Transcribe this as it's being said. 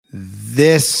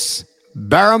This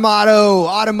Bommarito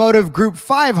Automotive Group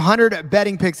 500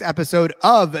 betting picks episode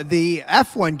of the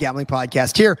F1 Gambling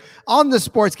Podcast here on the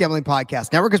Sports Gambling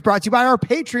Podcast Network is brought to you by our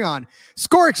Patreon.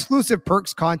 Score exclusive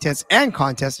perks, contests,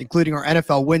 including our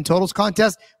NFL win totals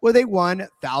contest with a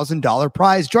 $1,000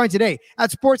 prize. Join today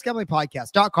at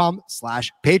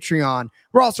sportsgamblingpodcast.com/Patreon.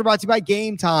 We're also brought to you by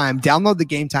Game Time. Download the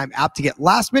Game Time app to get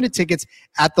last-minute tickets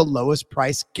at the lowest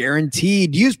price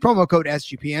guaranteed. Use promo code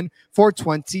SGPN for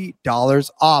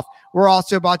 $20 off. We're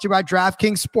also brought to you by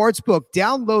DraftKings Sportsbook.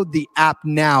 Download the app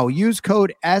now. Use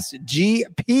code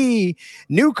SGP.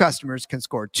 New customers can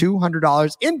score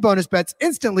 $200 in bonus bets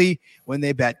instantly when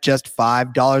they bet just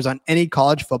 $5 on any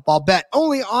college football bet.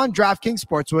 Only on DraftKings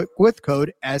Sportsbook with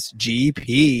code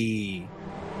SGP.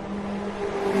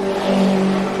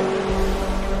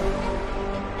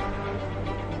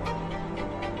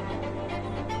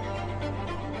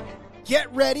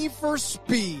 Get ready for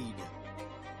speed.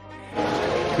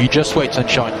 You just wait,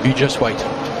 sunshine. You just wait.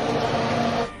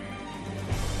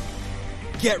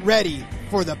 Get ready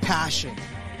for the passion.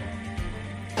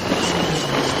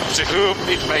 To whom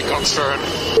it may concern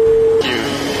you.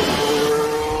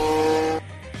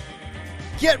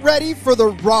 Get ready for the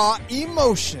raw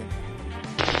emotion.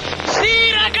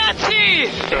 Sì, ragazzi!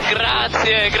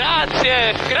 Grazie,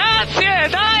 grazie, grazie!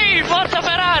 Dai, forza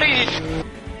Ferrari!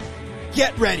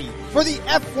 Get ready for the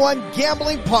F1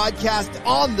 Gambling Podcast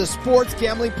on the Sports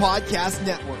Gambling Podcast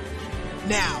Network.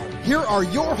 Now, here are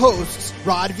your hosts,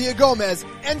 Rod Villagomez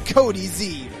and Cody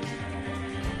Zeeb.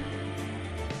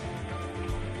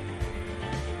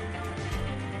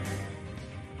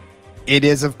 It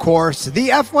is, of course, the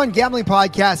F1 Gambling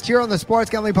Podcast here on the Sports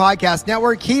Gambling Podcast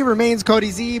Network. He remains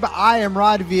Cody Zeeb. I am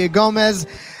Rod Villagomez.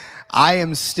 I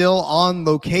am still on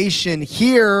location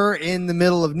here in the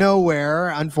middle of nowhere,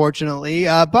 unfortunately,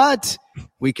 but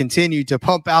we continue to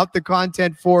pump out the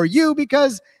content for you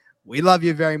because we love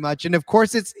you very much. And of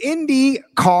course, it's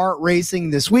IndyCar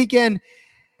racing this weekend.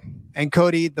 And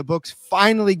Cody, the books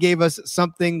finally gave us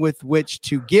something with which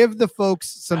to give the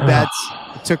folks some bets.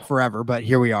 It took forever, but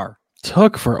here we are.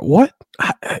 Took for what?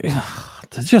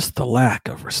 Just the lack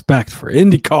of respect for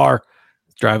IndyCar.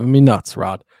 It's driving me nuts,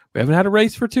 Rod. We haven't had a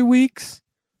race for 2 weeks.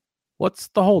 What's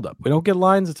the holdup? We don't get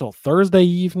lines until Thursday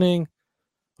evening.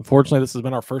 Unfortunately, this has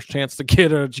been our first chance to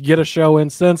get a show in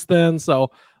since then, so a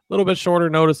little bit shorter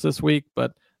notice this week,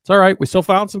 but it's all right. We still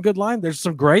found some good lines. There's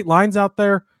some great lines out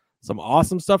there, some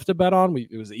awesome stuff to bet on.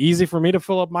 It was easy for me to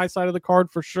fill up my side of the card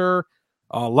for sure.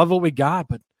 Love what we got,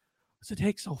 but does it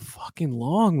take so fucking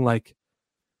long? Like,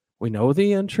 we know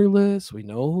the entry list. We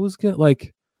know who's good.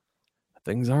 Like,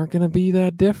 things aren't going to be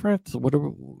that different. So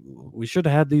we should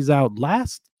have had these out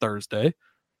last Thursday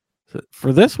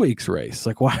for this week's race.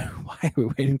 Like, why are we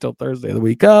waiting until Thursday the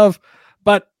week of?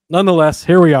 But nonetheless,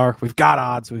 here we are. We've got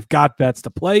odds. We've got bets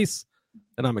to place,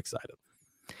 and I'm excited.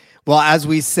 Well, as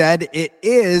we said, it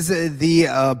is the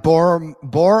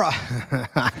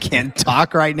I can't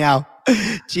talk right now.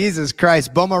 Jesus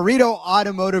Christ. Bommarito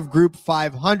Automotive Group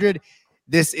 500.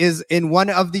 This is in one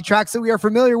of the tracks that we are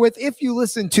familiar with if you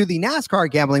listen to the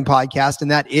NASCAR Gambling Podcast, and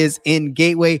that is in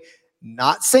Gateway,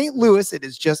 not St. Louis. It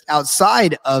is just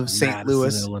outside of St.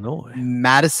 Louis. Illinois.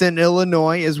 Madison,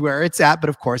 Illinois is where it's at, but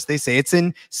of course they say it's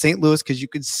in St. Louis because you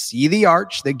could see the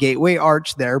arch, the Gateway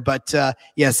arch there. But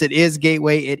yes, it is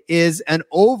Gateway. It is an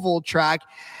oval track.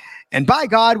 And by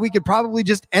God, we could probably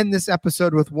just end this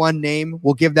episode with one name.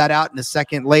 We'll give that out in a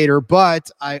second later. But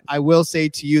I will say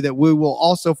to you that we will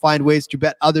also find ways to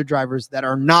bet other drivers that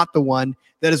are not the one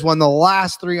that has won the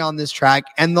last 3 on this track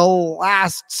and the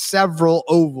last several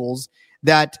ovals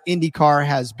that IndyCar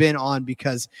has been on,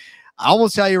 because I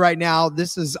almost tell you right now,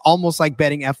 this is almost like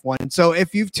betting F1. And so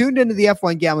if you've tuned into the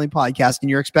F1 Gambling Podcast and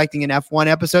you're expecting an F1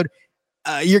 episode,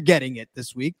 you're getting it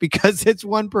this week because it's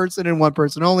one person and one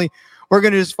person only. We're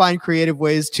going to just find creative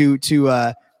ways to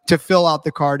fill out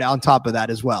the card on top of that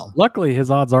as well. Luckily,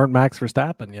 his odds aren't Max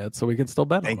Verstappen yet, so we can still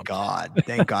bet on him. Thank God.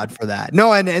 Thank God for that.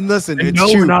 No, and listen, it's no,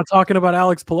 true. We're not talking about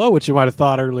Alex Palou, which you might have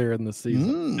thought earlier in the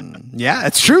season. Yeah,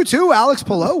 it's true too. Alex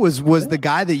Palou was the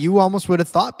guy that you almost would have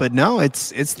thought, but no,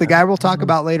 it's the guy we'll talk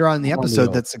about later on in the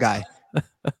episode. That's the guy.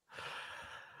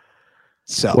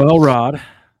 So well, Rod,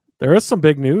 there is some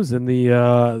big news in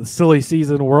the silly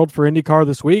season world for IndyCar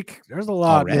this week. There's a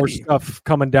lot more stuff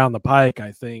coming down the pike,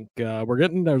 I think. There's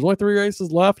only 3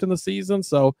 races left in the season,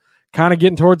 so kind of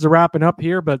getting towards the wrapping up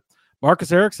here. But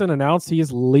Marcus Ericsson announced he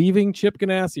is leaving Chip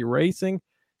Ganassi Racing.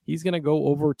 He's going to go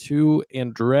over to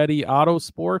Andretti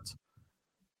Autosport.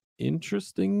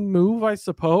 Interesting move, I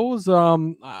suppose.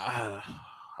 I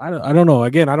don't know.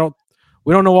 Again,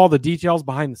 we don't know all the details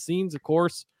behind the scenes, of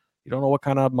course. You don't know what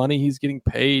kind of money he's getting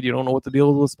paid. You don't know what the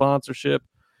deal is with sponsorship.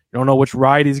 You don't know which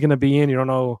ride he's going to be in. You don't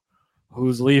know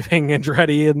who's leaving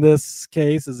Andretti in this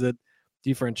case. Is it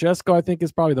DeFrancesco? I think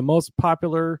is probably the most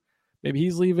popular. Maybe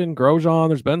he's leaving. Grosjean,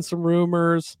 there's been some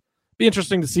rumors. Be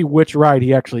interesting to see which ride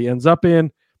he actually ends up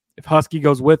in. If Husky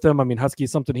goes with him, I mean, Husky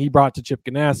is something he brought to Chip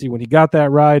Ganassi when he got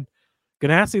that ride.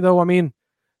 Ganassi, though, I mean,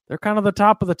 they're kind of the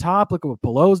top of the top. Look at what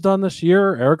Pelot's done this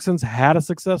year. Ericsson's had a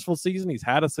successful season. He's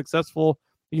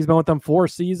been with them 4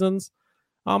 seasons.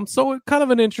 So kind of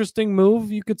an interesting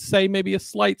move. You could say maybe a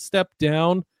slight step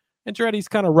down. Andretti's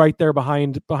kind of right there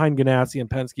behind Ganassi and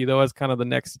Penske, though, as kind of the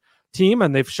next team.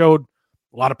 And they've showed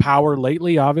a lot of power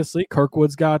lately, obviously.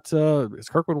 Kirkwood's got, is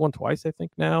Kirkwood won twice, I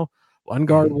think, now.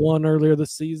 Lundgaard won earlier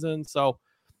this season. So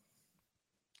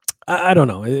I don't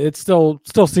know. It still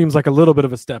seems like a little bit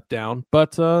of a step down,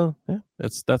 but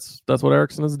that's what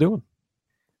Ericsson is doing.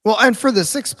 Well, and for the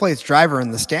 6th place driver in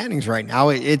the standings right now,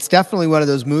 it's definitely one of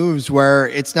those moves where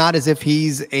it's not as if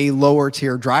he's a lower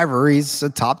tier driver. He's a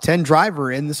top 10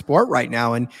 driver in the sport right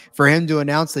now. And for him to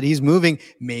announce that he's moving,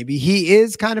 maybe he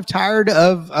is kind of tired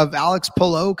of Alex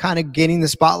Pelot kind of getting the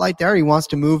spotlight there. He wants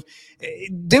to move.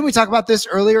 Didn't we talk about this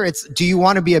earlier? Do you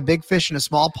want to be a big fish in a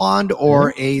small pond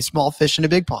or a small fish in a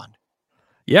big pond?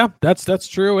 Yeah, that's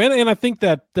true. And I think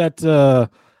that the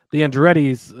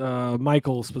Andretti's,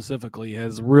 Michael specifically,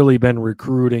 has really been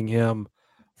recruiting him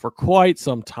for quite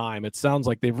some time. It sounds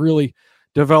like they've really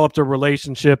developed a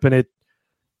relationship, and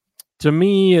to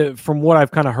me, from what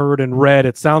I've kind of heard and read,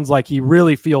 it sounds like he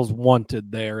really feels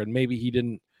wanted there, and maybe he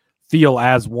didn't feel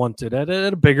as wanted at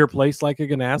a bigger place like a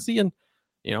Ganassi. And,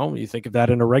 you know, you think of that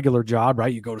in a regular job,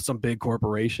 right? You go to some big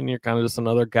corporation, you're kind of just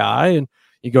another guy, and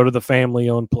you go to the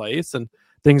family-owned place, and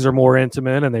things are more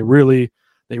intimate, and they really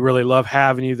love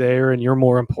having you there, and you're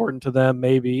more important to them,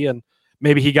 maybe. And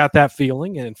maybe he got that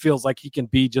feeling and feels like he can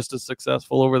be just as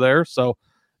successful over there. So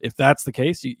if that's the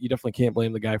case, you definitely can't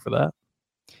blame the guy for that.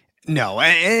 No,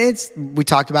 we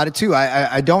talked about it too.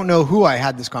 I don't know who I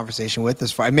had this conversation with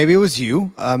this Friday. Talking with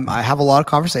you. I have a lot of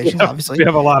conversations, obviously. We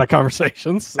have a lot of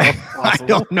conversations. So I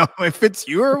don't know if it's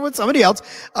you or with somebody else.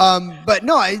 But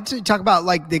no, I talk about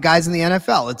like the guys in the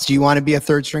NFL. Do you want to be a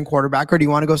 3rd string quarterback or do you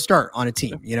want to go start on a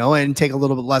team, and take a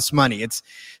little bit less money?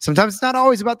 Sometimes it's not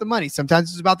always about the money.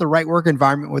 Sometimes it's about the right work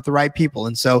environment with the right people.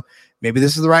 And so maybe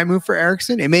this is the right move for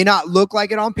Ericsson. It may not look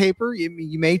like it on paper.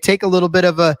 You may take a little bit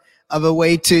of a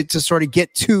way to sort of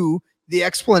get to the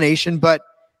explanation, but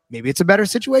maybe it's a better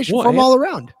situation for them all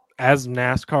around. As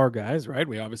NASCAR guys, right?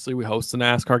 We host the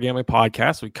NASCAR Gambling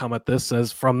Podcast. We come at this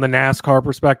as from the NASCAR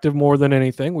perspective more than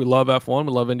anything. We love F1,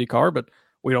 we love IndyCar, but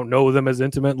we don't know them as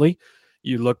intimately.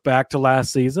 You look back to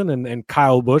last season, and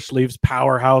Kyle Busch leaves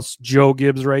powerhouse Joe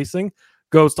Gibbs Racing,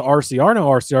 goes to RCR. Now,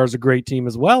 RCR is a great team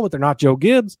as well, but they're not Joe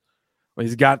Gibbs. Well,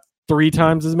 he's got 3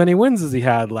 times as many wins as he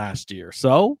had last year.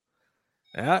 So,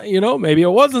 maybe it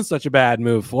wasn't such a bad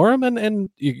move for him, and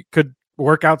you could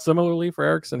work out similarly for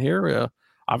Ericsson here.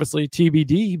 Obviously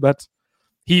TBD, but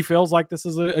he feels like this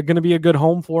is going to be a good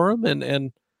home for him,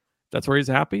 and that's where he's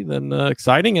happy. Then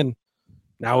exciting. And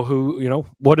now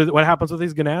what happens with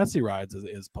these Ganassi rides?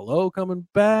 Is Pelot coming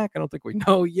back? I don't think we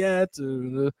know yet.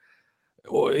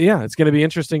 It's going to be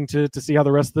interesting to see how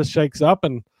the rest of this shakes up,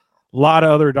 and a lot of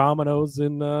other dominoes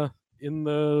in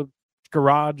the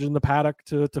garage in the paddock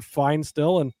to find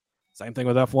still. And same thing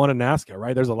with F1 and NASCAR,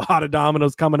 right? There's a lot of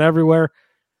dominoes coming everywhere.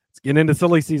 It's getting into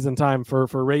silly season time for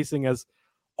racing as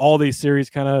all these series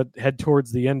kind of head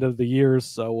towards the end of the years.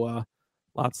 So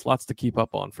lots to keep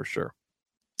up on for sure.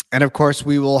 And of course,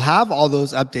 we will have all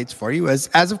those updates for you as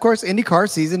of course, IndyCar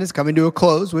season is coming to a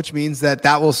close, which means that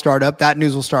will start up. That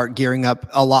news will start gearing up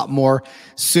a lot more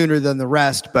sooner than the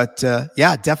rest. But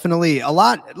definitely a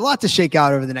lot to shake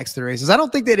out over the next 3 races. I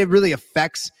don't think that it really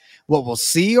affects what we'll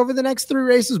see over the next 3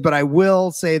 races, but I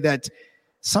will say that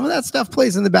some of that stuff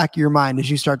plays in the back of your mind as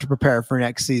you start to prepare for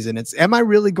next season. Am I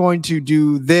really going to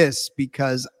do this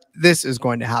because this is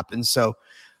going to happen? So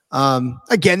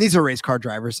again, these are race car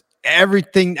drivers. Every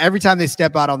time they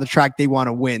step out on the track, they want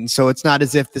to win. So it's not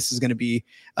as if this is going to be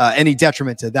any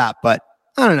detriment to that. But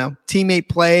I don't know, teammate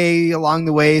play along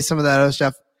the way, some of that other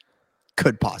stuff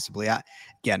could possibly. I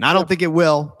don't think it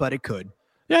will, but it could.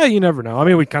 Yeah, you never know. I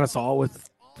mean, we kind of saw it with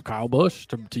Kyle Busch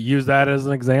to use that as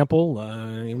an example.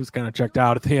 He was kind of checked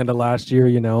out at the end of last year,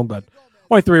 but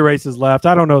only 3 races left.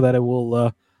 I don't know that it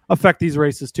will affect these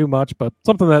races too much, but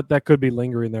something that could be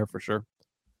lingering there for sure.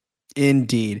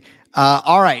 Indeed.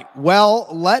 All right. Well,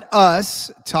 let us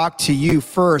talk to you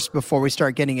first before we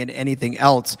start getting into anything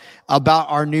else about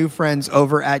our new friends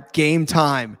over at Game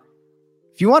Time.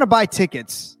 If you want to buy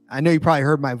tickets, I know you probably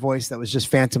heard my voice that was just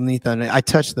Phantom Letha, and I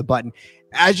touched the button.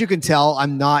 as you can tell,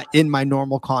 I'm not in my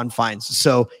normal confines.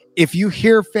 So if you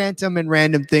hear phantom and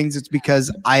random things, it's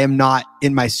because I am not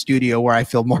in my studio where I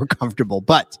feel more comfortable.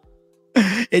 But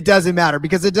it doesn't matter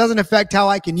because it doesn't affect how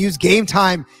I can use Game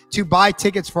Time to buy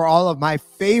tickets for all of my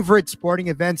favorite sporting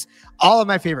events, all of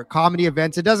my favorite comedy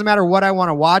events. It doesn't matter what I want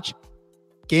to watch.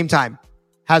 Game Time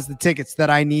has the tickets that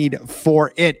I need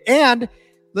for it. And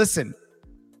listen,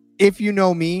 if you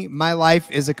know me, my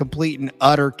life is a complete and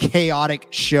utter chaotic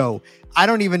show. I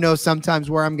don't even know sometimes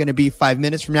where I'm going to be 5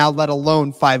 minutes from now, let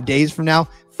alone 5 days from now,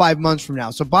 5 months from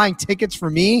now. So buying tickets for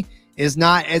me is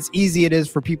not as easy it is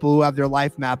for people who have their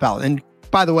life map out. And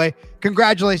by the way,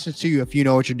 congratulations to you if you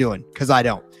know what you're doing, because I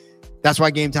don't. That's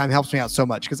why Game Time helps me out so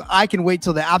much, because I can wait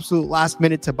till the absolute last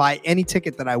minute to buy any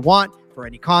ticket that I want for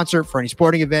any concert, for any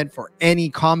sporting event, for any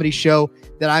comedy show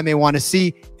that I may want to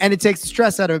see. And it takes the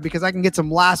stress out of it because I can get some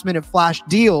last minute flash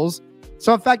deals.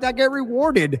 So in fact, I get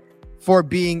rewarded for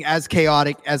being as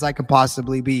chaotic as I can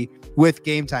possibly be with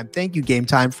Game Time. Thank you, Game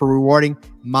Time, for rewarding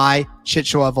my shit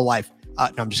show of a life. No,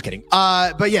 I'm just kidding.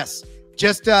 But yes,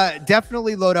 just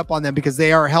definitely load up on them because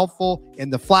they are helpful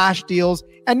in the flash deals.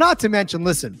 And not to mention,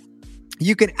 listen,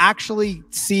 you can actually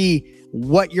see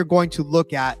what you're going to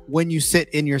look at when you sit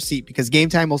in your seat, because Game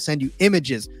Time will send you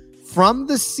images from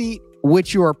the seat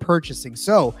which you are purchasing.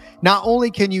 So not only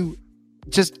can you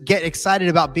just get excited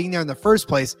about being there in the first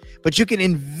place, but you can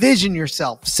envision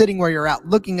yourself sitting where you're at,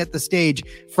 looking at the stage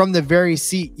from the very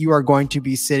seat you are going to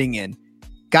be sitting in.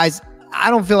 Guys, I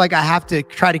don't feel like I have to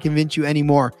try to convince you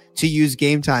anymore to use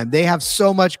Game Time. They have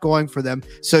so much going for them.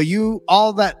 So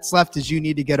all that's left is you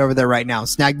need to get over there right now.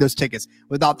 Snag those tickets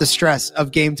without the stress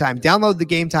of Game Time. Download the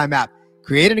Game Time app,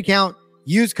 create an account,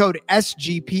 use code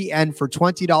SGPN for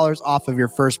 $20 off of your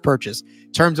first purchase.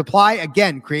 Terms apply.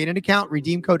 Again, create an account,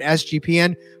 redeem code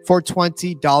SGPN for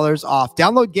 $20 off.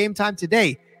 Download Game Time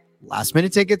today. Last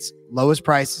minute tickets, lowest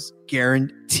prices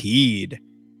guaranteed.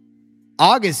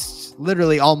 August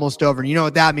literally almost over. And you know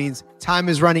what that means? Time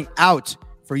is running out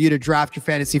for you to draft your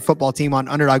fantasy football team on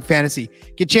Underdog Fantasy.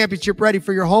 Get championship ready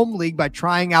for your home league by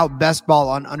trying out Best Ball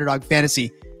on Underdog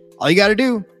Fantasy. All you got to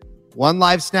do, one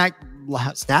live snack?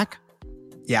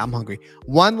 Yeah, I'm hungry.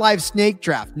 One live snake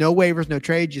draft. No waivers, no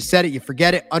trades. You set it, you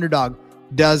forget it. Underdog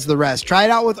does the rest. Try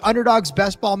it out with Underdog's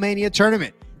Best Ball Mania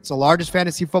Tournament. It's the largest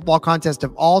fantasy football contest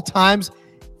of all times.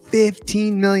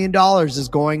 $15 million is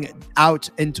going out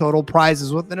in total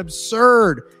prizes, with an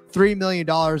absurd $3 million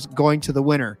going to the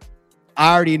winner.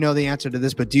 I already know the answer to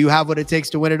this, but do you have what it takes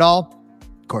to win it all?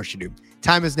 Of course you do.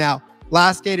 Time is now.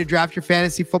 Last day to draft your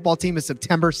fantasy football team is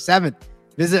September 7th.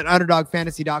 Visit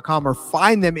UnderdogFantasy.com or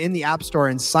find them in the App Store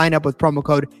and sign up with promo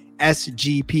code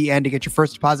SGPN to get your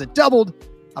first deposit doubled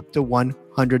up to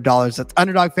 $100. That's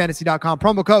UnderdogFantasy.com,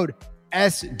 promo code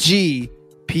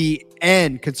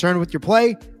SGPN. Concerned with your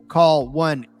play? Call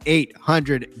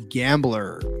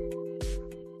 1-800-GAMBLER.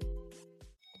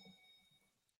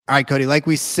 All right, Cody, like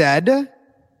we said,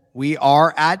 we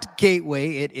are at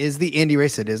Gateway. It is the Indy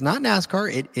race. It is not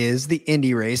NASCAR. It is the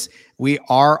Indy race. We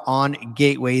are on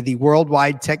Gateway, the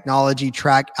worldwide technology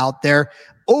track out there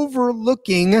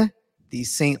overlooking the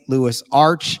St. Louis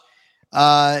Arch.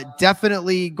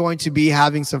 Definitely going to be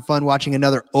having some fun watching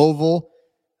another oval.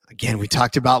 Again, we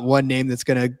talked about one name that's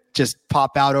going to just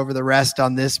pop out over the rest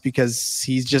on this because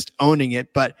he's just owning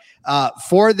it. But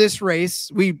for this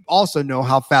race, we also know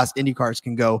how fast Indy cars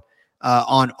can go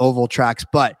on oval tracks,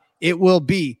 but it will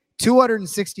be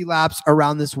 260 laps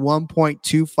around this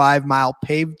 1.25 mile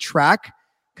paved track,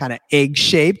 kind of egg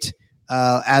shaped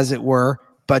as it were.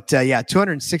 But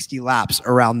 260 laps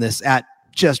around this at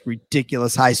just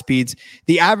ridiculous high speeds.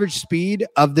 The average speed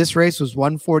of this race was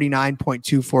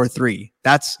 149.243.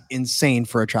 That's insane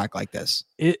for a track like this.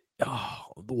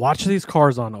 Watch these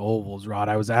cars on ovals, Rod.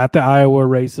 I was at the Iowa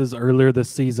races earlier this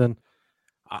season.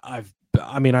 I've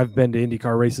been to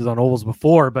IndyCar races on ovals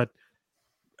before, but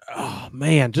oh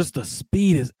man, just the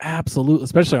speed is absolute,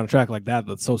 especially on a track like that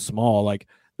that's so small. Like,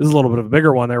 this is a little bit of a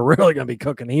bigger one. They're really going to be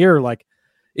cooking here. Like,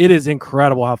 it is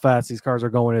incredible how fast these cars are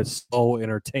going. It's so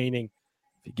entertaining.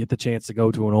 If you get the chance to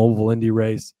go to an oval Indy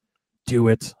race, do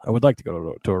it. I would like to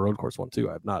go to a road course one too.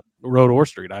 I have not, road or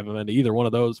street. I haven't been to either one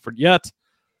of those for yet,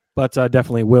 but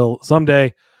definitely will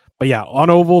someday. But yeah, on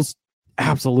ovals,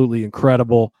 absolutely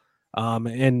incredible.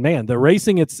 And man, the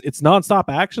racing, it's nonstop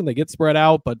action. They get spread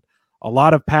out, but a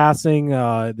lot of passing.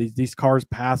 These cars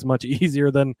pass much easier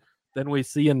than we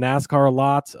see in NASCAR a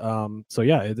lot. So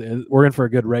yeah, we're in for a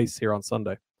good race here on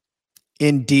Sunday.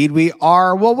 Indeed we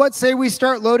are. Well, what say we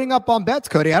start loading up on bets,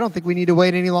 Cody? I don't think we need to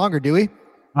wait any longer, do we?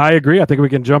 I agree. I think we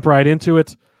can jump right into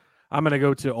it. I'm going to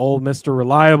go to old Mr.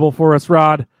 Reliable for us,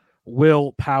 Rod.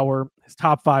 Will Power, His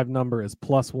top 5 number is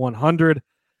plus 100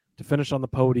 to finish on the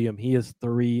podium. He is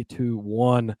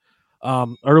 3-1.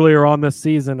 Earlier on this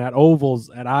season at ovals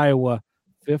at Iowa,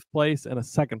 5th place and a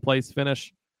 2nd place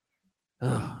finish.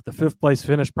 The 5th place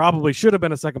finish probably should have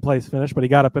been a 2nd place finish, but he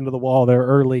got up into the wall there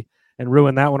early and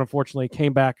ruined that one. Unfortunately,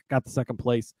 came back, got the 2nd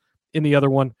place in the other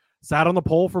one. Sat on the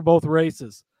pole for both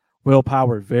races. Will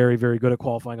Power, very, very good at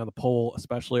qualifying on the pole,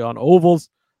 especially on ovals.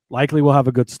 Likely will have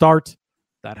a good start.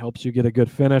 That helps you get a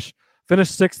good finish.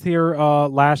 Finished 6th here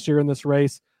last year in this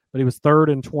race, but he was 3rd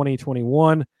in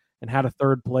 2021 and had a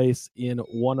 3rd place in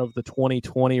one of the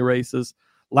 2020 races.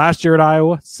 Last year at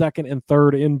Iowa, 2nd and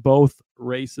 3rd in both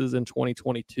races in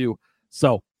 2022.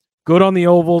 So good on the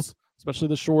ovals, especially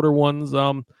the shorter ones.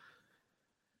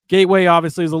 Gateway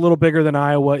obviously is a little bigger than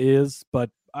Iowa is, but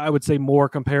I would say more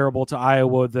comparable to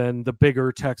Iowa than the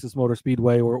bigger Texas Motor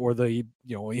Speedway or the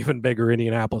even bigger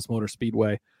Indianapolis Motor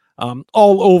Speedway.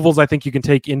 All ovals I think you can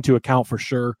take into account for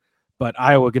sure, but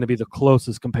Iowa going to be the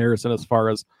closest comparison as far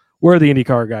as where the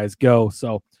IndyCar guys go.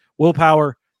 So Will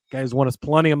Power, guys won us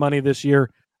plenty of money this year.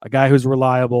 A guy who's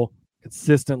reliable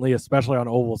consistently, especially on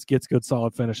ovals, gets good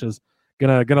solid finishes.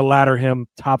 Gonna ladder him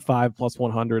top 5 plus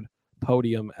 100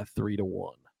 podium at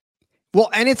 3-1. Well,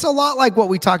 and it's a lot like what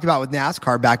we talked about with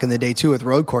NASCAR back in the day, too, with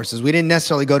road courses. We didn't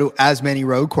necessarily go to as many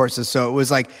road courses. So it was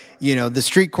like, the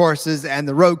street courses and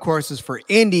the road courses for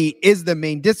Indy is the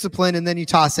main discipline. And then you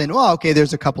toss in, well, okay,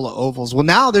 there's a couple of ovals. Well,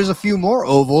 now there's a few more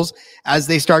ovals as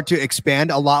they start to expand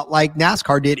a lot like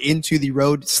NASCAR did into the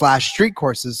road/street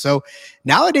courses. So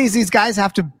nowadays, these guys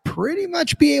have to pretty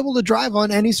much be able to drive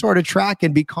on any sort of track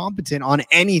and be competent on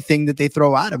anything that they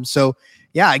throw at them. So,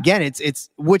 yeah, again, it's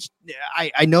which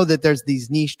I know that there's these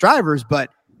niche drivers, but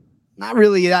not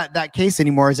really that case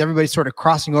anymore as everybody's sort of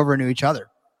crossing over into each other.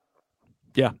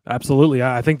 Yeah, absolutely.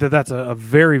 I think that's a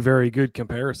very, very good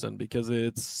comparison because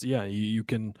you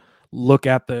can look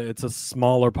at it's a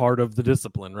smaller part of the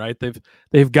discipline, right?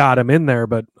 They've got them in there,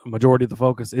 but a majority of the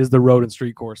focus is the road and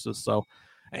street courses. So,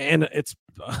 and it's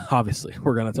obviously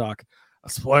we're going to talk a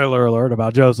spoiler alert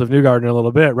about Joseph Newgarden in a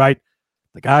little bit, right?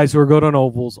 The guys who are good on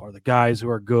ovals are the guys who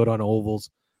are good on ovals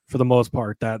for the most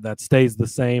part. That stays the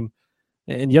same.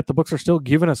 And yet the books are still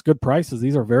giving us good prices.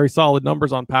 These are very solid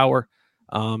numbers on power.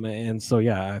 And so,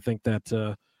 I think there's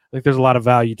a lot of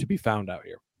value to be found out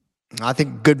here. I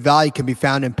think good value can be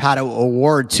found in Pato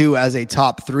O'Ward, too, as a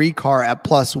top 3 car at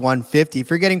plus 150. If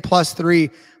you're getting plus 3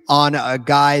 on a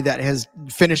guy that has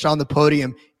finished on the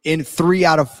podium in 3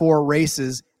 out of 4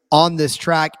 races on this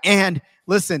track, and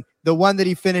listen, the one that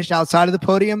he finished outside of the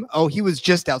podium, he was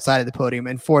just outside of the podium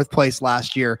in 4th place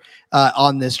last year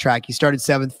on this track. He started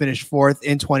 7th, finished 4th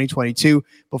in 2022.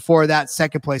 Before that,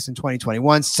 2nd place in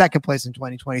 2021, 2nd place in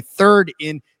 2020, 3rd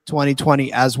in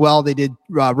 2020 as well. They did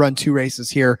run 2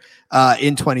 races here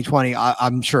in 2020.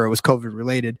 I'm sure it was COVID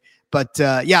related. But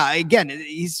again,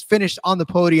 he's finished on the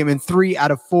podium in 3 out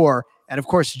of 4. And of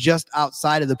course, just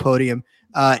outside of the podium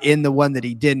in the one that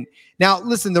he didn't. Now,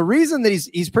 listen, the reason that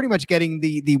he's pretty much getting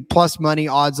the plus money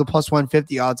odds, the plus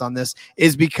 150 odds on this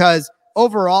is because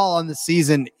overall on the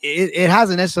season, it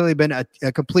hasn't necessarily been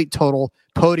a complete total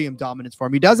podium dominance for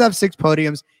him. He does have 6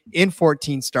 podiums in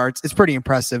 14 starts. It's pretty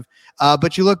impressive.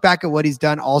 But you look back at what he's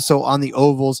done also on the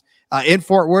ovals in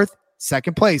Fort Worth,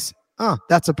 2nd place.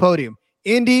 That's a podium.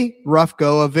 Indy, rough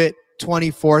go of it,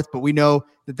 24th, but we know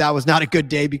that was not a good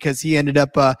day because he ended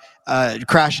up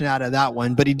crashing out of that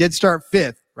one. But he did start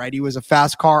 5th, right? He was a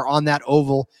fast car on that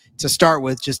oval to start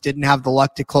with, just didn't have the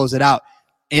luck to close it out.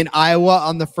 In Iowa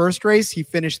on the first race, he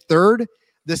finished 3rd.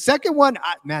 The second one,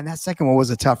 that second one was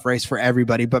a tough race for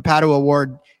everybody, but Pato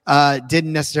O'Ward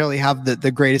didn't necessarily have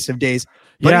the greatest of days.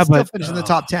 But he still finished in the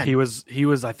top 10. He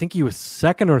was, I think he was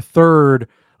 2nd or 3rd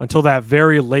until that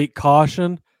very late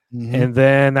caution. Mm-hmm. And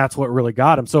then that's what really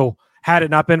got him. So had it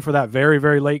not been for that very,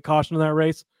 very late caution in that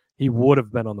race, he would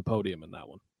have been on the podium in that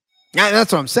one. Yeah,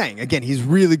 that's what I'm saying. Again, he's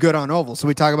really good on ovals. So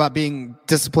we talk about being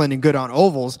disciplined and good on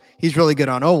ovals. He's really good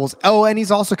on ovals. Oh, and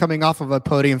he's also coming off of a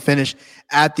podium finish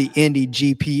at the Indy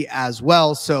GP as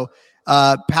well. So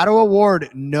Pato O'Ward,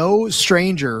 no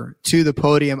stranger to the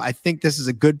podium. I think this is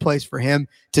a good place for him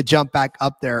to jump back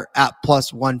up there at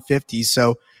plus 150.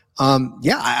 So,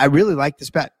 I really like this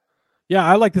bet. Yeah,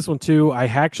 I like this one too. I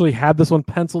actually had this one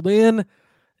penciled in,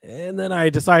 and then I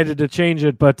decided to change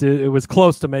it, but it was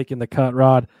close to making the cut,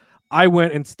 Rod. I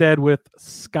went instead with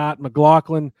Scott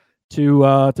McLaughlin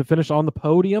to finish on the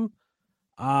podium.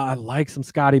 I like some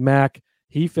Scotty Mack.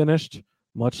 He finished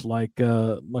much like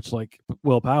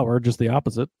Will Power, just the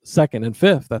opposite, 2nd and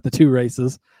 5th at the 2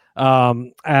 races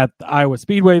at the Iowa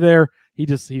Speedway. There,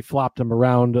 he flopped him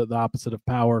around the opposite of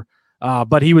Power,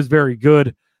 but he was very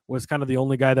good. was kind of the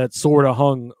only guy that sort of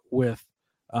hung with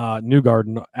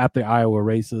Newgarden at the Iowa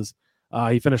races.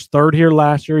 He finished third here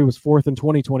last year. He was fourth in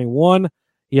 2021.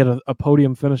 He had a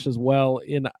podium finish as well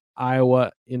in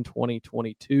Iowa in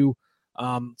 2022.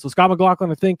 So Scott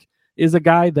McLaughlin, I think, is a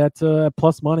guy that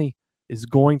plus money is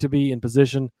going to be in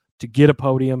position to get a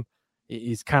podium.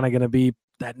 He's kind of going to be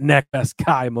that next best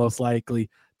guy, most likely,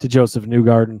 to Joseph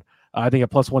Newgarden. I think a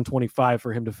plus 125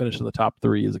 for him to finish in the top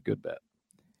 3 is a good bet.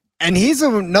 And he's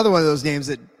another one of those names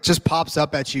that just pops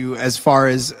up at you as far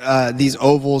as these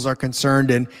ovals are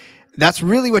concerned. And that's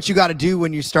really what you got to do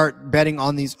when you start betting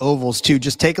on these ovals too.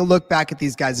 Just take a look back at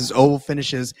these guys' oval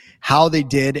finishes, how they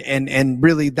did, and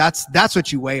really that's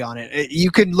what you weigh on it.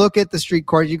 You can look at the street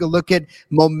course, you can look at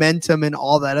momentum and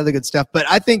all that other good stuff. But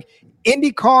I think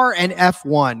IndyCar and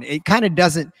F1, it kind of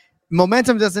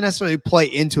momentum doesn't necessarily play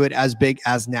into it as big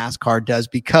as NASCAR does,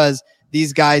 because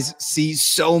these guys see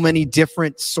so many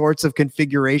different sorts of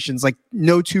configurations. Like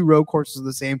no 2 road courses are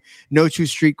the same. No 2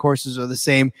 street courses are the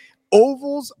same.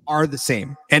 Ovals are the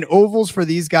same. And ovals for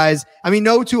these guys, I mean,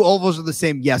 no 2 ovals are the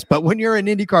same, yes. But when you're an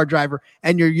IndyCar driver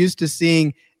and you're used to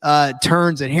seeing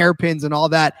turns and hairpins and all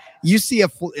that, you see a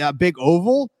big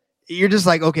oval, you're just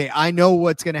like, okay, I know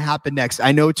what's going to happen next.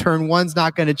 I know turn 1's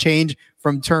not going to change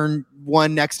from turn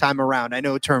 1 next time around. I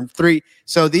know turn 3.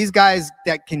 So these guys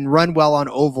that can run well on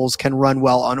ovals can run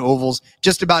well on ovals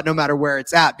just about no matter where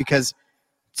it's at, because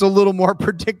it's a little more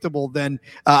predictable than,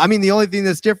 the only thing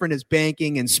that's different is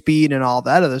banking and speed and all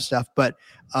that other stuff. But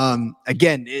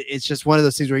again, it's just one of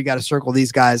those things where you got to circle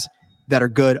these guys that are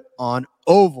good on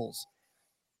ovals.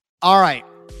 All right.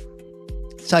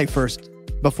 Let's tell you first,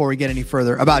 before we get any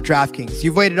further, about DraftKings.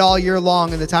 You've waited all year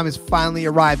long and the time has finally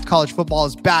arrived. College football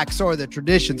is back. So are the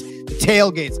traditions, the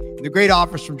tailgates, and the great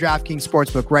offers from DraftKings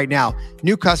Sportsbook right now.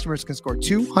 New customers can score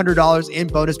 $200 in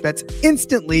bonus bets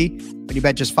instantly when you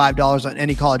bet just $5 on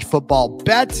any college football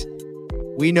bet.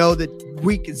 We know that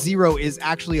week 0 is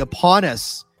actually upon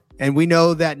us, and we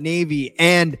know that Navy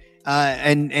and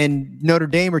Notre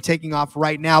Dame are taking off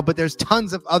right now, but there's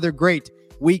tons of other great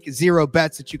week 0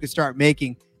 bets that you can start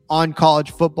making on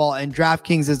college football, and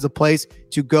DraftKings is the place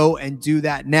to go and do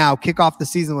that now. Kick off the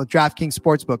season with DraftKings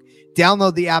Sportsbook.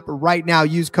 Download the app right now.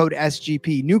 Use code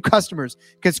SGP. New customers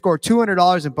can score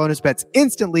 $200 in bonus bets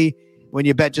instantly when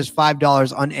you bet just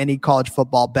 $5 on any college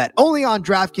football bet. Only on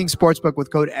DraftKings Sportsbook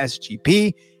with code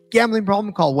SGP. Gambling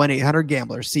problem? Call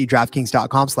 1-800-GAMBLER. See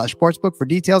DraftKings.com/sportsbook for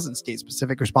details and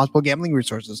state-specific responsible gambling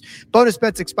resources. Bonus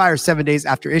bets expire 7 days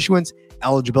after issuance.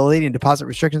 Eligibility and deposit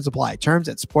restrictions apply. Terms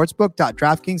at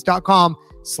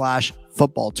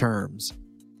sportsbook.draftkings.com/football terms.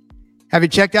 Have you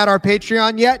checked out our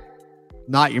Patreon yet?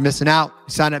 Not, you're missing out.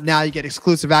 Sign up now. You get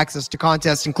exclusive access to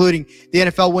contests, including the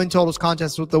NFL win totals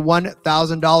contest with the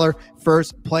 $1,000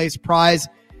 first place prize.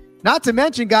 Not to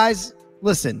mention, guys,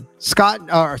 listen,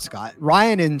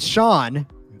 Ryan and Sean, I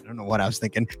don't know what I was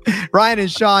thinking. Ryan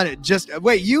and Sean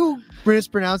you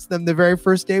mispronounced them the very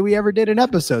first day we ever did an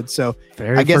episode. So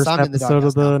I guess I'm in the episode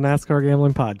of the NASCAR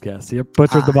Gambling Podcast. You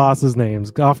butchered the boss's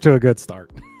names. Off to a good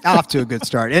start. Off to a good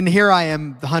start. And here I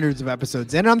am, the hundreds of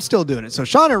episodes in, and I'm still doing it. So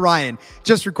Sean and Ryan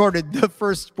just recorded the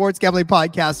first Sports Gambling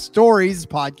Podcast Stories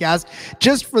podcast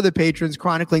just for the patrons,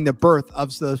 chronicling the birth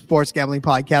of the Sports Gambling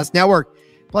Podcast Network.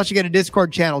 Plus, you get a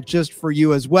Discord channel just for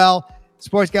you as well.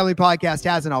 Sports Gambling Podcast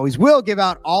has and always will give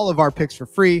out all of our picks for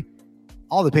free.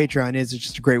 All the Patreon is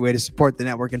just a great way to support the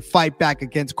network and fight back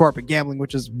against corporate gambling,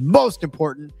 which is most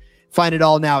important. Find it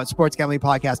all now at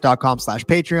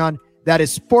sportsgamblingpodcast.com/Patreon. That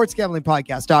is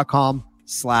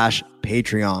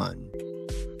sportsgamblingpodcast.com/Patreon.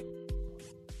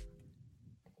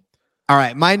 All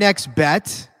right, my next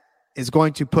bet is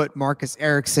going to put Marcus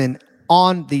Ericsson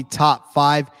on the top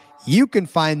 5. You can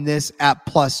find this at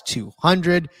plus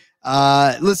 200.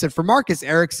 Listen, for Marcus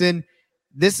Ericsson,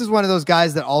 this is one of those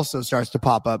guys that also starts to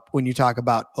pop up when you talk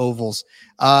about ovals.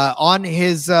 On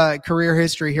his career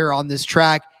history here on this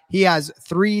track, he has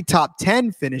 3 top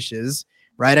 10 finishes,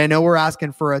 right? I know we're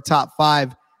asking for a top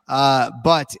 5,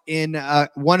 but in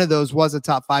one of those was a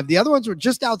top 5. The other ones were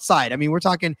just outside. I mean, we're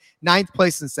talking 9th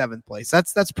place and 7th place.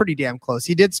 That's pretty damn close.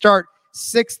 He did start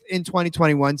 6th in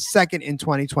 2021, 2nd in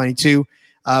 2022.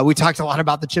 We talked a lot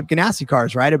about the Chip Ganassi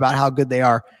cars, right? About how good they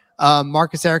are.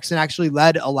 Marcus Ericsson actually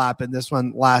led a lap in this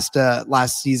one last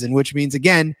season, which means,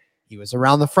 again, he was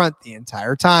around the front the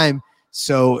entire time.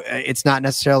 So it's not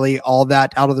necessarily all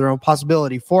that out of their own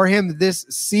possibility for him this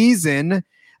season.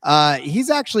 He's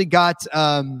actually got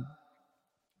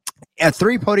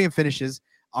 3 podium finishes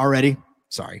already.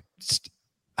 Sorry.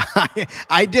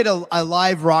 I did a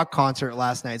live rock concert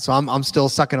last night, so I'm still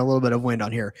sucking a little bit of wind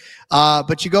on here.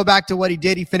 But you go back to what he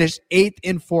did. He finished 8th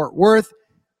in Fort Worth,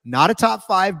 Not a top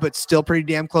 5, but still pretty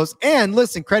damn close. And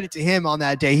listen, credit to him on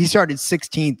that day. He started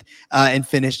 16th and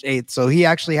finished 8th. So he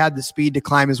actually had the speed to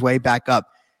climb his way back up.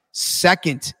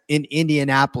 Second in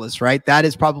Indianapolis, right? That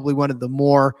is probably one of the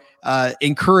more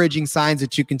encouraging signs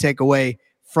that you can take away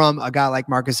from a guy like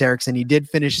Marcus Ericsson. He did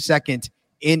finish second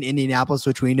in Indianapolis,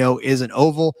 which we know is an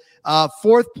oval.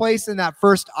 Fourth place in that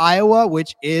first Iowa,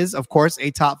 which is, of course,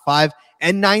 a top 5.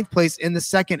 And ninth place in the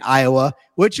second Iowa,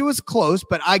 which was close.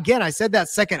 But again, I said that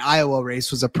second Iowa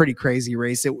race was a pretty crazy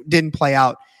race. It didn't play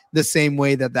out the same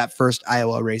way that first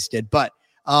Iowa race did. But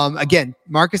again,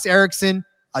 Marcus Ericsson,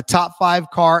 a top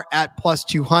 5 car at plus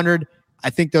 200.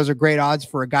 I think those are great odds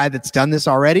for a guy that's done this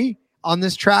already on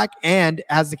this track and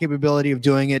has the capability of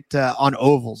doing it on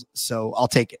ovals. So I'll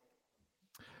take it.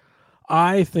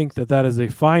 I think that is a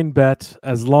fine bet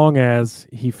as long as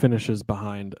he finishes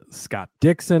behind Scott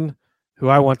Dixon, who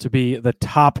I want to be the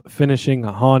top finishing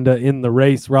Honda in the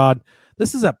race, Rod.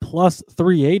 This is at plus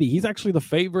 380. He's actually the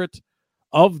favorite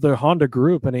of the Honda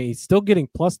group, and he's still getting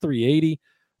plus 380.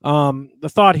 The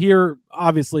thought here,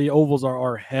 obviously, ovals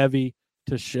are heavy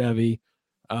to Chevy.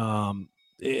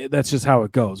 That's just how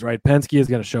it goes, right? Penske is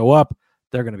going to show up.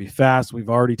 They're going to be fast. We've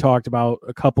already talked about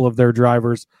a couple of their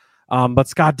drivers. But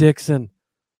Scott Dixon,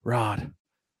 Rod,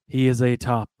 he is a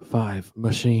top 5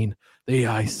 machine. The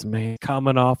Iceman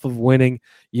coming off of winning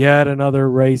yet another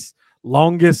race.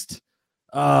 Longest,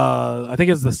 I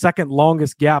think it's the second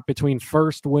longest gap between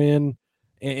first win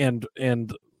and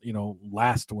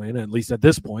last win, at least at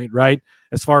this point, right?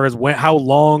 As far as how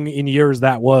long in years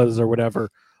that was or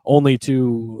whatever, only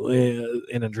to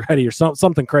in Andretti or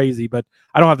something crazy, but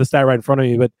I don't have the stat right in front of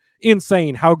me, but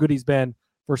insane how good he's been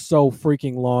for so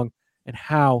freaking long and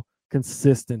how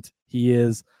consistent he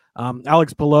is.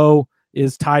 Alex Palou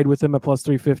is tied with him at plus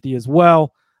 350 as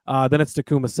well. Then it's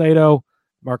Takuma Sato,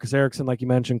 Marcus Ericsson, like you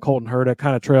mentioned, Colton Herta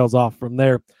kind of trails off from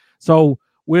there. So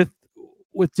with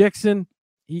Dixon,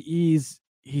 he's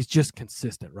just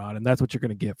consistent, Rod, and that's what you're going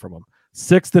to get from him.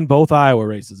 6th in both Iowa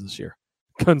races this year.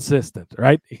 Consistent,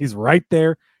 right? He's right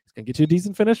there. He's going to get you a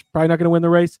decent finish. Probably not going to win the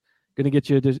race. Going to get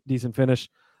you a decent finish.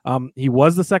 He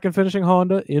was the second finishing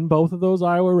Honda in both of those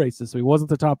Iowa races, so he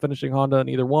wasn't the top finishing Honda in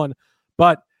either one,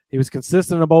 but he was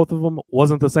consistent in both of them.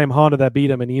 Wasn't the same Honda that beat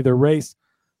him in either race.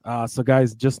 So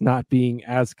guys, just not being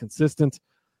as consistent.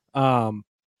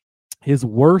 His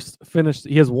worst finish,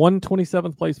 he has one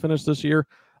 27th place finish this year.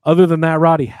 Other than that,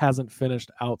 Rod, he hasn't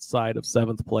finished outside of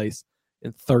 7th place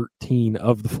in 13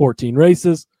 of the 14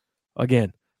 races.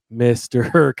 Again,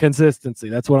 Mr. Consistency.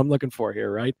 That's what I'm looking for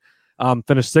here, right?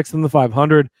 Finished 6th in the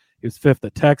 500. He was 5th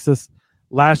at Texas.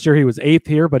 Last year, he was 8th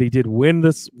here, but he did win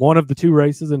this one of the 2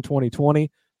 races in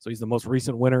 2020. So he's the most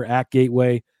recent winner at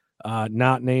Gateway,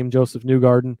 not named Joseph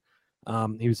Newgarden.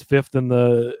 He was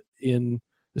 5th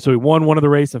so he won one of the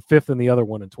race and 5th in the other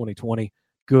one in 2020.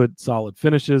 Good, solid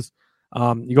finishes.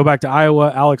 You go back to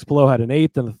Iowa, Alex Palou had an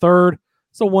 8th and a 3rd.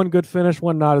 So one good finish,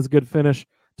 one not as good finish.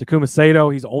 Takuma Sato,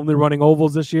 he's only running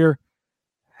ovals this year.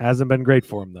 Hasn't been great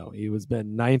for him, though. He was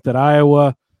been 9th at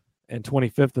Iowa and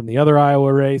 25th in the other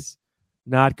Iowa race.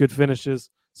 Not good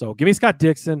finishes. So give me Scott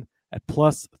Dixon at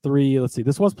plus 3. Let's see.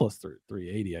 This was plus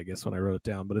 380, I guess, when I wrote it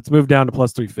down, but it's moved down to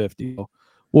plus 350. So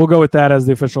we'll go with that as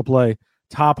the official play.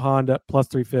 Top Honda, plus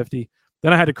 350.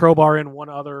 Then I had to crowbar in one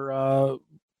other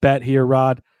bet here,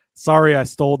 Rod. Sorry, I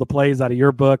stole the plays out of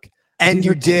your book. And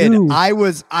you did. I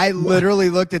literally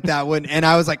looked at that one and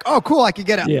I was like, oh, cool. I could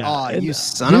get it. Yeah, oh, and, you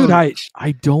son of a...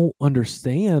 I don't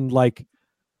understand. Like,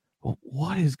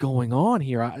 what is going on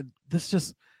here?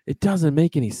 It doesn't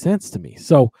make any sense to me.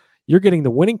 So you're getting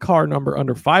the winning car number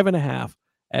under 5.5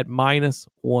 at minus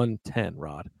 110,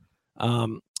 Rod.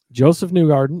 Joseph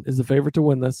Newgarden is the favorite to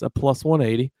win this at plus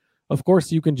 180. Of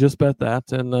course, you can just bet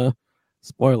that. And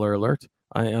spoiler alert,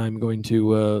 I'm going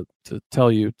to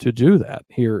tell you to do that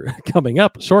here coming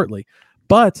up shortly.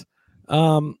 But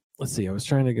let's see. I was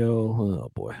trying to go.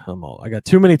 Oh boy, I got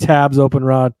too many tabs open,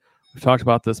 Rod. We've talked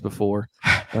about this before.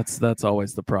 That's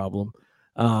always the problem.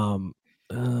 Oh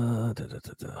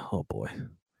boy.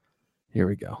 Here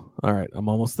we go. All right, I'm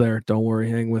almost there. Don't worry,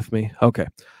 hang with me. Okay.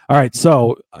 All right,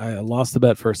 so I lost the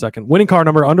bet for a second. Winning car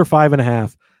number under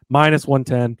 5.5, minus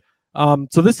 110.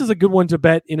 So this is a good one to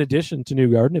bet in addition to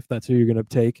Newgarden, if that's who you're going to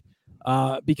take,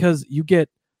 because you get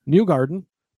Newgarden,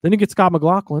 then you get Scott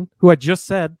McLaughlin, who I just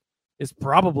said is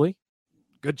probably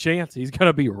good chance he's going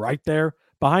to be right there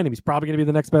behind him. He's probably going to be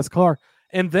the next best car.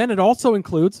 And then it also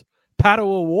includes Pato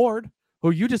O'Ward,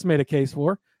 who you just made a case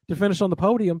for to finish on the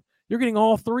podium. You're getting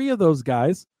all 3 of those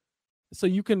guys. So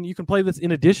you can play this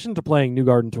in addition to playing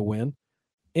Newgarden to win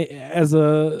as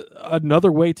another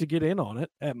way to get in on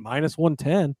it at minus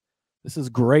 110. This is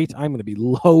great. I'm going to be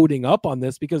loading up on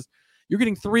this because you're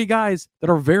getting three guys that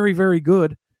are very, very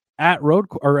good at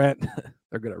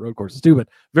they're good at road courses too, but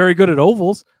very good at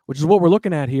ovals, which is what we're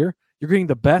looking at here. You're getting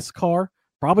the best car,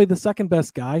 probably the second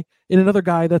best guy, and another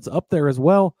guy that's up there as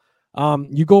well.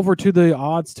 You go over to the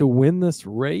odds to win this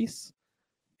race,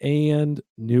 and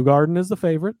Newgarden is the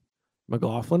favorite,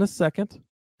 McLaughlin is second,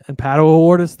 and Pato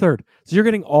O'Ward is third. So you're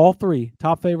getting all three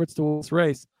top favorites to win this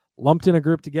race lumped in a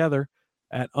group together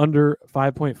at under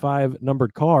 5.5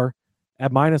 numbered car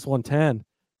at minus 110.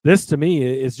 This to me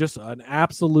is just an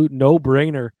absolute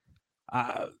no-brainer.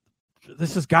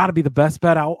 This has got to be the best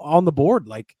bet out on the board.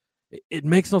 Like, it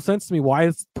makes no sense to me why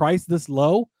it's priced this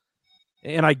low.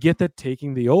 And I get that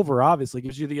taking the over obviously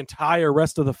gives you the entire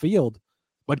rest of the field,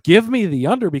 but give me the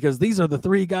under because these are the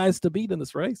three guys to beat in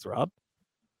this race, Rob.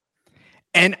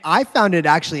 And I found it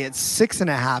actually at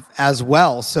 6.5 as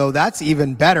well. So that's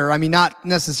even better. I mean, not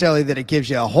necessarily that it gives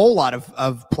you a whole lot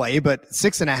of play, but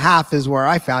 6.5 is where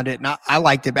I found it. And I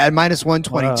liked it at minus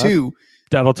 122.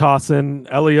 That'll toss in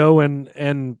Elio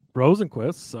and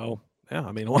Rosenquist. So yeah,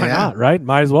 I mean, why not, right?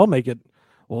 Might as well make it.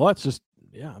 Well, that's just,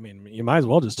 I mean, you might as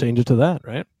well just change it to that,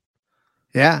 right?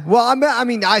 Yeah. Well, I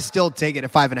mean, I still take it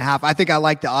at 5.5. I think I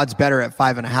like the odds better at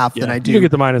 5.5 than I do. You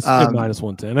get the minus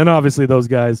 110. And obviously those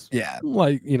guys,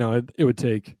 like, it would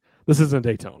take, this isn't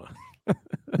Daytona.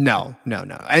 No.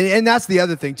 And that's the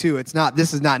other thing too.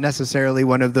 This is not necessarily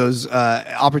one of those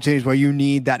opportunities where you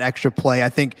need that extra play. I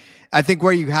think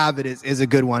where you have it is a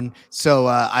good one. So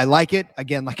I like it.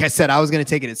 Again, like I said, I was going to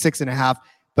take it at 6.5,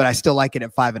 but I still like it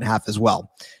at 5.5 as well.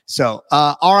 So,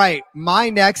 all right, my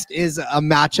next is a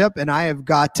matchup, and I have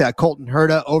got Colton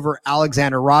Herta over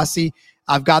Alexander Rossi.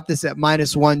 I've got this at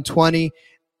minus 120.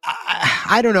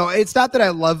 I don't know. It's not that I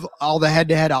love all the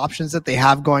head-to-head options that they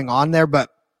have going on there, but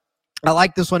I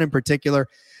like this one in particular.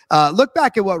 Look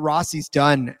back at what Rossi's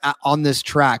done on this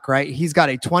track, right? He's got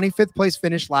a 25th place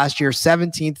finish last year,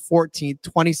 17th, 14th,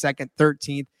 22nd,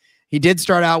 13th. He did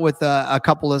start out with a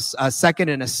couple of second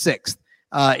and a sixth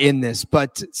in this,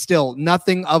 but still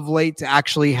nothing of late to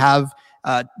actually have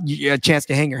a chance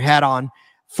to hang your hat on.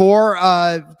 For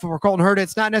Colton Herta,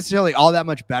 it's not necessarily all that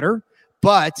much better,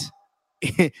 but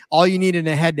all you need in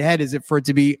a head-to-head is for it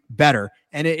to be better,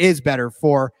 and it is better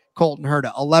for Colton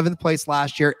Herta. 11th place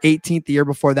last year, 18th the year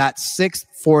before that, 6th,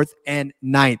 4th, and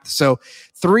 9th. So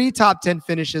 3 top 10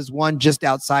 finishes, 1 just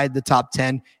outside the top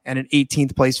 10, and an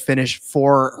 18th place finish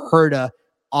for Herta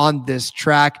on this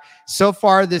track. So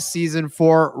far this season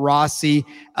for Rossi,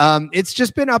 it's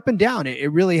just been up and down.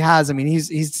 It really has. I mean,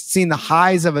 he's seen the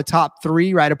highs of a top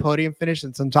 3, right? A podium finish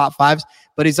and some top 5s,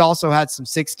 but he's also had some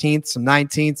 16th, some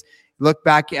 19th. Look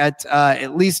back at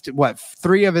least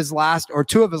 2 of his last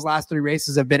 3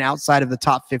 races have been outside of the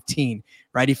top 15,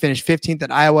 right? He finished 15th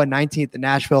at Iowa, 19th at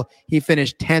Nashville. He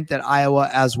finished 10th at Iowa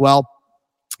as well.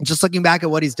 Just looking back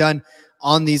at what he's done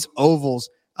on these ovals,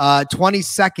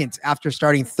 22nd after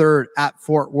starting 3rd at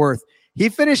Fort Worth. He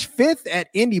finished 5th at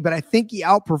Indy, but I think he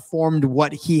outperformed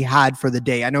what he had for the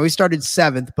day. I know he started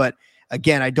 7th, but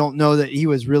again, I don't know that he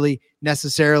was really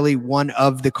necessarily one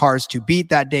of the cars to beat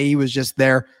that day. He was just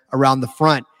there around the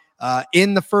front.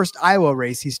 In the first Iowa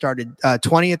race, he started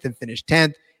 20th and finished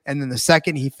 10th. And then the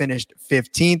second, he finished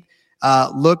 15th.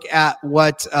 Look at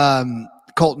what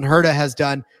Colton Herta has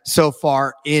done so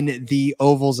far in the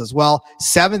ovals as well.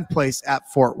 7th place at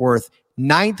Fort Worth,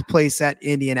 9th place at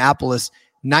Indianapolis,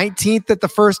 19th at the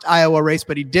first Iowa race,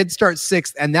 but he did start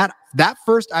 6th. And that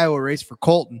first Iowa race for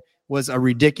Colton was a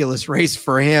ridiculous race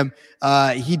for him.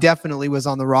 He definitely was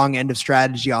on the wrong end of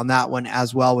strategy on that one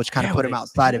as well, which kind of put him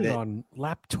outside of it. On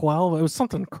lap 12, it was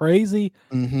something crazy.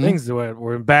 Things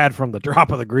were bad from the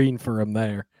drop of the green for him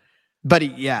there. But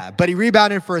he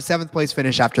rebounded for a 7th place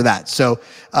finish after that. So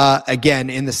again,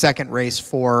 in the second race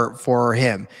for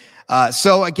him.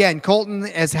 So again, Colton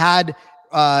has had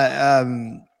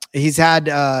the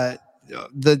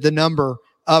number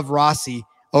of Rossi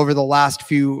over the last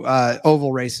few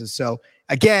oval races. So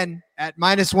again, at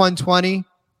minus 120,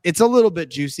 it's a little bit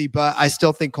juicy, but I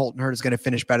still think Colton Herta is going to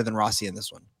finish better than Rossi in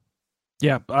this one.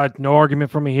 Yeah, no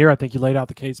argument from me here. I think you laid out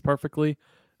the case perfectly.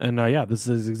 And this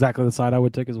is exactly the side I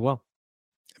would take as well.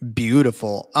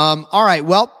 Beautiful. All right.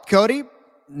 Well, Cody,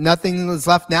 nothing is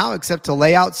left now except to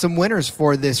lay out some winners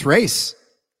for this race.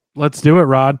 Let's do it,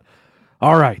 Rod.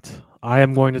 All right. I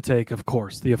am going to take, of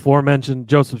course, the aforementioned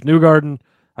Joseph Newgarden.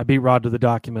 I beat Rod to the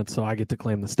document, so I get to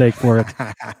claim the stake for it.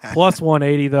 Plus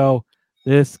 180, though.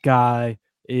 This guy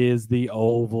is the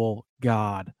oval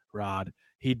god, Rod.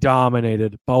 He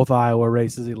dominated both Iowa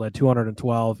races. He led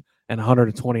 212 and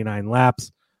 129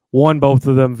 laps. Won both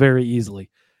of them very easily.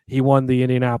 He won the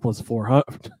Indianapolis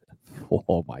 400.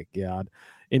 Oh, my God.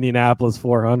 Indianapolis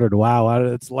 400. Wow,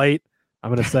 it's late.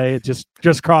 I'm going to say it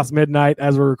just crossed midnight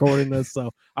as we're recording this,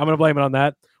 so I'm going to blame it on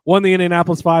that. Won the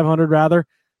Indianapolis 500, rather.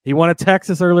 He won at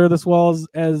Texas earlier this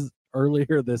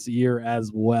year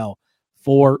as well.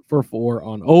 4 for 4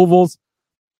 on ovals.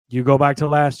 You go back to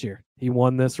last year. He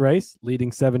won this race,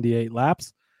 leading 78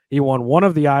 laps. He won one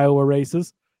of the Iowa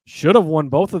races. Should have won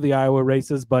both of the Iowa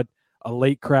races, but a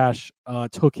late crash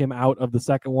took him out of the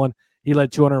second one. He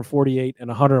led 248 and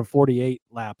 148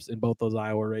 laps in both those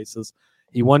Iowa races.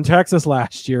 He won Texas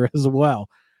last year as well.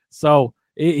 So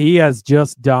he has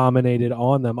just dominated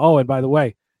on them. Oh, and by the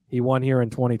way, he won here in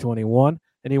 2021,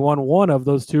 and he won one of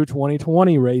those two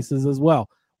 2020 races as well.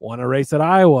 Won a race at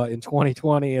Iowa in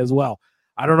 2020 as well.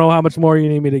 I don't know how much more you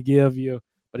need me to give you,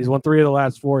 but he's won 3 of the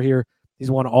last 4 here.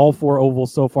 He's won all 4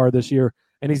 ovals so far this year,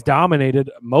 and he's dominated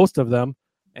most of them.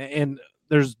 And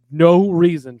there's no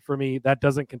reason for me that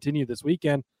doesn't continue this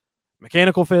weekend.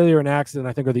 Mechanical failure and accident,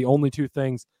 I think, are the only 2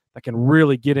 things that can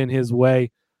really get in his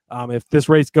way. If this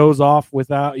race goes off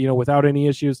without any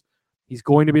issues, he's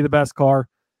going to be the best car.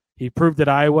 He proved at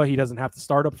Iowa he doesn't have to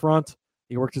start up front.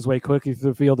 He worked his way quickly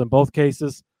through the field in both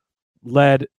cases.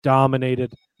 Led,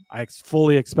 dominated. I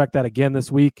fully expect that again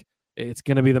this week. It's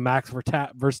going to be the Max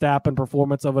Verstappen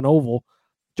performance of an oval.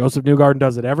 Joseph Newgarden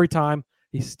does it every time.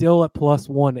 He's still at plus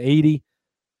 180.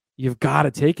 You've got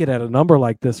to take it at a number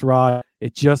like this, Rod.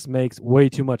 It just makes way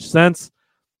too much sense.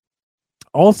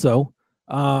 Also,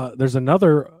 there's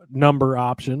another number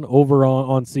option over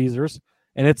on Caesars,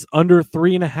 and it's under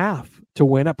 3.5 to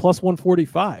win at plus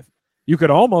 145. You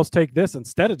could almost take this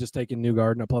instead of just taking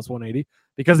Newgarden at plus 180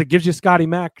 because it gives you Scotty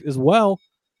Mack as well.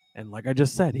 And like I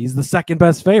just said, he's the second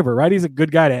best favorite, right? He's a good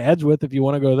guy to hedge with if you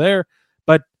want to go there.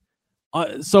 But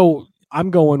so I'm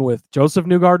going with Joseph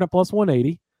Newgarden at plus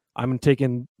 180. I'm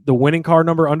taking the winning car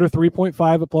number under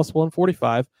 3.5 at plus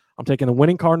 145. I'm taking the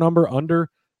winning car number under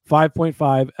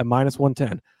 5.5 at minus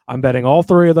 110. I'm betting all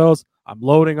 3 of those. I'm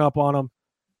loading up on them.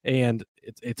 And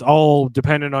it's all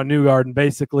dependent on Newgarden,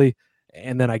 basically.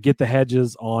 And then I get the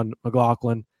hedges on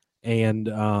McLaughlin and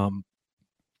on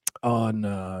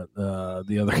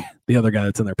the other guy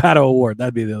that's in there, Pato O'Ward.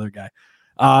 That'd be the other guy.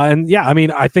 And yeah, I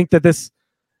mean, I think that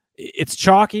it's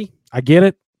chalky. I get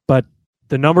it, but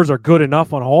the numbers are good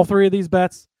enough on all 3 of these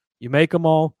bets. You make them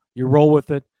all, you roll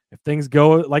with it. If things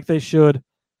go like they should,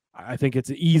 I think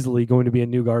it's easily going to be a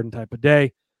Newgarden type of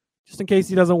day. Just in case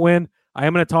he doesn't win, I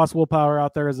am going to toss Willpower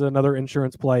out there as another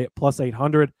insurance play at plus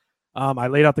 800. I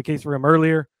laid out the case for him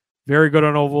earlier. Very good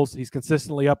on ovals. He's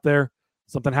consistently up there.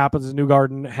 Something happens as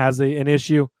Newgarden has an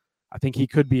issue. I think he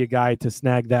could be a guy to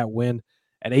snag that win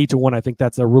at 8-1. I think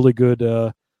that's a really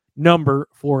good number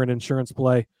for an insurance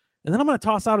play. And then I'm going to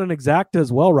toss out an exacta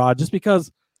as well, Rod, just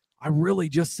because I really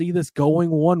just see this going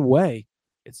one way.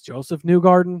 It's Joseph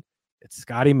Newgarden. It's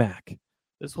Scotty Mack.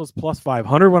 This was plus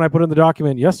 500 when I put in the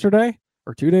document yesterday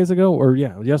or 2 days ago, or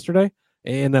yesterday.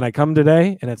 And then I come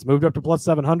today and it's moved up to plus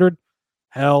 700.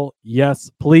 Hell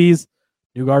yes, please.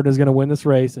 Newgarden is going to win this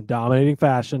race in dominating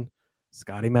fashion.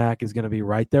 Scotty Mack is going to be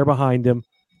right there behind him,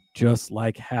 just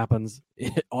like happens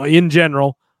in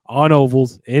general on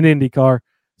ovals in IndyCar.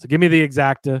 So give me the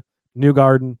exacta,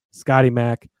 Newgarden, Scotty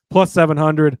Mack, plus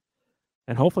 700.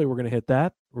 And hopefully we're going to hit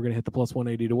that. We're going to hit the plus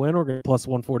 180 to win. We're going to plus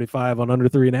 145 on under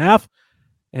 3.5.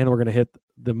 And we're going to hit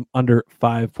the under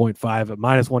 5.5 at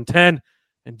minus 110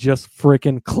 and just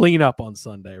freaking clean up on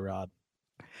Sunday, Rod.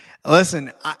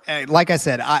 Listen, like I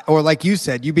said, or like you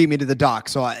said, you beat me to the dock.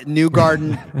 So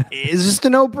Newgarden is just a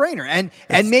no-brainer.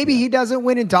 And maybe he doesn't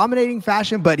win in dominating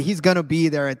fashion, but he's going to be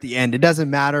there at the end. It doesn't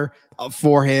matter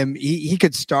for him. He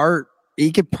could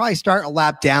probably start a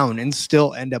lap down and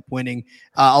still end up winning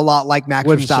a lot like Max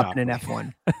Verstappen in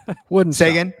F1. Wouldn't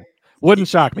say again? Wouldn't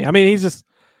shock me. I mean,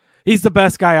 he's the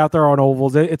best guy out there on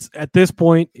ovals. It's at this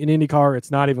point in IndyCar,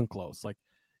 it's not even close. Like,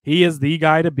 he is the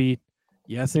guy to beat.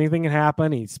 Yes, anything can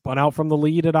happen. He spun out from the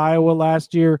lead at Iowa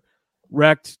last year,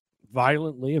 wrecked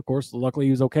violently. Of course, luckily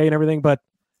he was okay and everything, but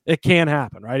it can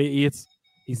happen, right? He's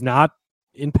not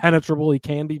impenetrable. He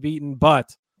can be beaten,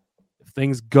 but if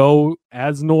things go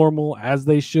as normal as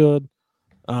they should,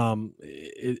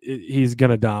 he's going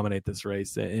to dominate this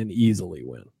race and easily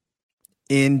win.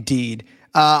 Indeed.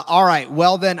 All right.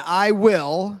 Well, then I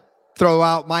will throw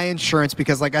out my insurance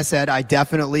because, like I said, I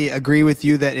definitely agree with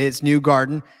you that it's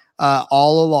Newgarden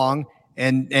all along,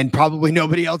 and probably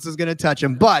nobody else is going to touch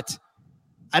him. But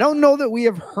I don't know that we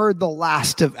have heard the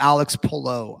last of Alex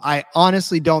Palou. I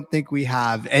honestly don't think we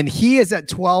have. And he is at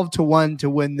 12-1 to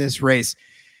win this race.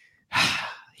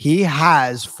 He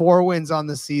has 4 wins on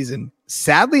the season.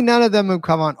 Sadly, none of them have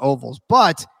come on ovals.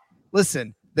 But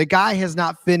listen, the guy has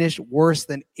not finished worse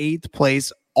than 8th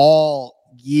place all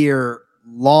year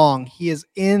long. He is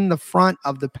in the front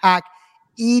of the pack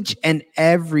each and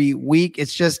every week.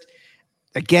 It's just,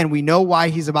 again, we know why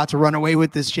he's about to run away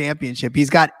with this championship. He's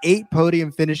got 8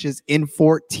 podium finishes in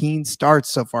 14 starts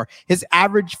so far. His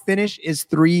average finish is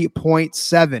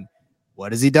 3.7.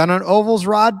 What has he done on ovals,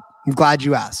 Rod? I'm glad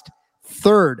you asked.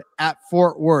 3rd at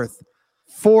Fort Worth,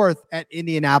 4th at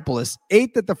Indianapolis,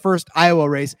 8th at the first Iowa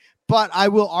race. But I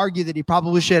will argue that he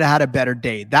probably should have had a better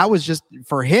day. That was just,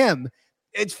 for him,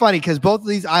 it's funny because both of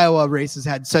these Iowa races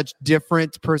had such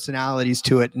different personalities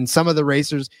to it. And some of the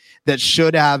racers that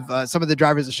should have, some of the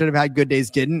drivers that should have had good days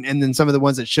didn't. And then some of the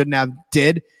ones that shouldn't have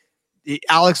did.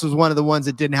 Alex was one of the ones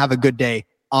that didn't have a good day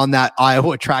on that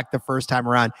Iowa track the first time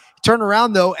around. He turned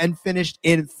around, though, and finished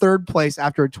in 3rd place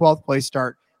after a 12th place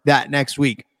start that next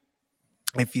week.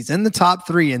 If he's in the top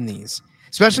 3 in these,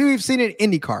 especially we've seen it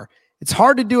in IndyCar, it's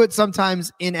hard to do it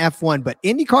sometimes in F1, but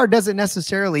IndyCar doesn't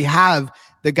necessarily have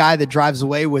the guy that drives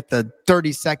away with the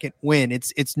 30-second win.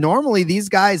 It's normally these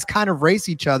guys kind of race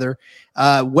each other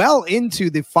well into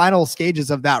the final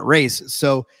stages of that race.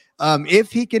 So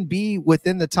if he can be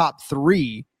within the top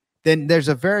 3, then there's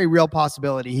a very real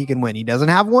possibility he can win. He doesn't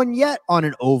have one yet on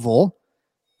an oval,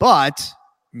 but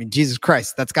I mean, Jesus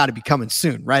Christ, that's got to be coming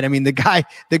soon, right? I mean, the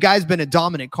guy's been a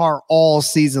dominant car all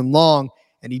season long,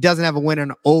 and he doesn't have a win on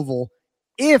an oval.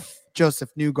 If Joseph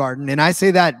Newgarden, and I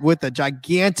say that with a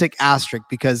gigantic asterisk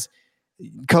because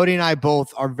Cody and I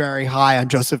both are very high on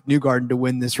Joseph Newgarden to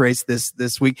win this race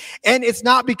this week. And it's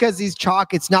not because he's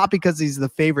chalk. It's not because he's the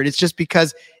favorite. It's just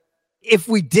because if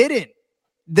we didn't,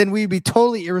 then we'd be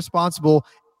totally irresponsible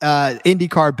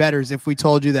IndyCar bettors if we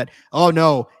told you that, oh,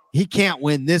 no, he can't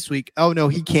win this week. Oh, no,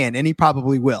 he can, and he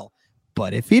probably will.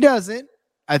 But if he doesn't,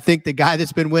 I think the guy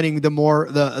that's been winning the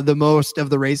most of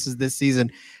the races this season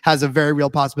has a very real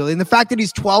possibility. And the fact that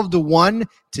he's 12-1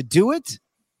 to do it,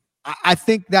 I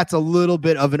think that's a little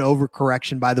bit of an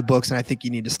overcorrection by the books, and I think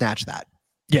you need to snatch that.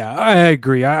 Yeah, I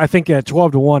agree. I think at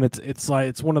 12-1, it's like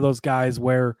it's one of those guys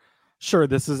where, sure,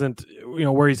 this isn't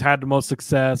where he's had the most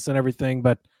success and everything,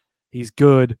 but he's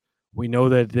good. We know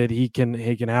that he can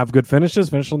have good finishes,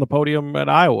 finish on the podium at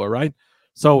Iowa, right?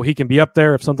 So he can be up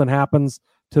there if something happens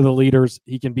to the leaders.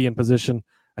 He can be in position.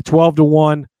 At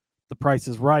 12-1, the price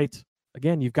is right.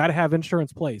 Again, you've got to have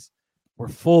insurance placed. We're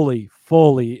fully,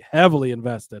 heavily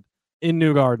invested in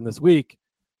Newgarden this week,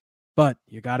 but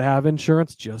you got to have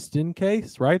insurance just in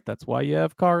case, right? That's why you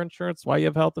have car insurance, why you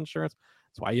have health insurance.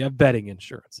 That's why you have betting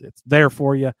insurance. It's there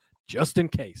for you just in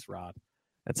case, Rod.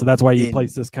 And so that's why you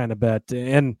place this kind of bet.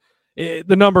 And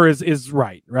the number is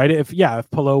right?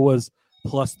 If Palou was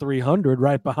plus 300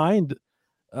 right behind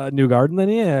Newgarden, then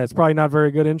it's probably not very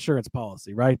good insurance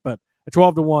policy, right? But at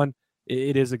 12-1,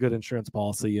 it is a good insurance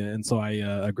policy, and so I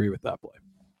agree with that play.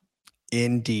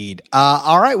 Indeed.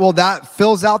 All right, well, that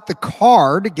fills out the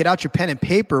card. Get out your pen and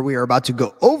paper. We are about to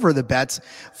go over the bets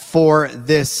for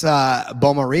this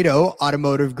Bommarito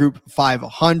Automotive Group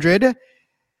 500.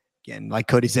 Again, like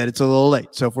Cody said, it's a little late,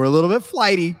 so if we're a little bit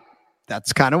flighty,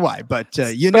 that's kind of why. But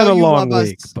you long love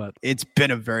week, us. but it's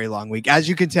been a very long week. As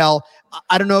you can tell,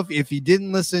 I don't know if you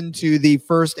didn't listen to the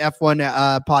first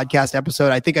F1 podcast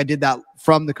episode. I think I did that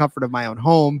from the comfort of my own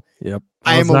home. Yep.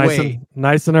 I am away.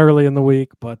 Nice and early in the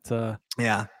week, but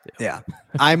yeah.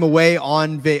 I'm away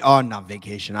on not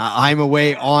vacation. I'm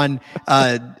away on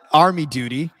Army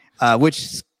duty,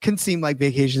 which can seem like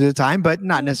vacation at the time, but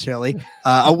not necessarily.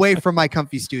 Away from my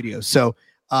comfy studio. So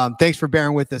thanks for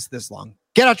bearing with us this long.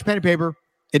 Get out your pen and paper.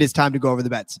 It is time to go over the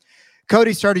bets.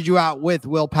 Cody started you out with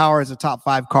Will Power as a top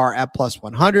 5 car at plus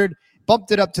 100.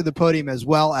 Bumped it up to the podium as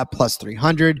well at plus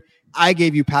 300. I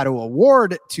gave you Pato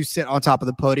Award to sit on top of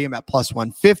the podium at plus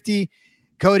 150.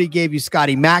 Cody gave you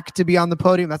Scotty Mack to be on the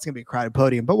podium. That's going to be a crowded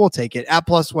podium, but we'll take it at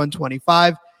plus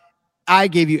 125. I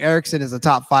gave you Ericsson as a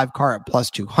top 5 car at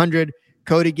plus 200.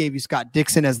 Cody gave you Scott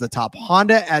Dixon as the top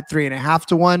Honda at 3.5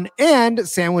 to 1, and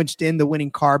sandwiched in the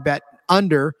winning car bet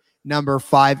under number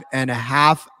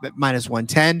 5.5 at minus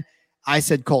 110. I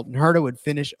said Colton Herta would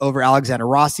finish over Alexander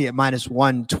Rossi at minus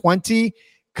 120.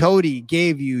 Cody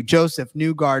gave you Joseph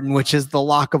Newgarden, which is the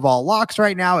lock of all locks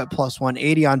right now at plus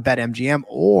 180 on BetMGM,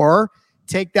 or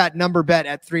take that number bet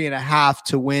at 3.5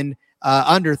 to win,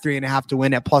 under 3.5 to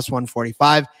win at plus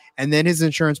 145. And then his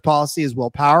insurance policy is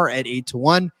Will Power at 8 to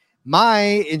 1. My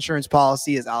insurance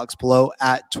policy is Alex Palou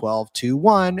at 12 to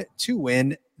 1 to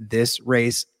win this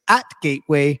race at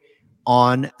Gateway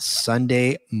on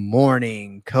Sunday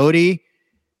morning. Cody,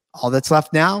 all that's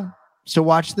left now is to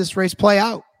watch this race play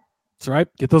out. That's right.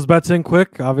 Get those bets in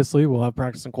quick. Obviously, we'll have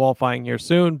practice and qualifying here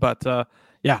soon. But I'm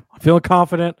feeling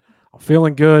confident. I'm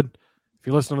feeling good. If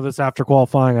you listen to this after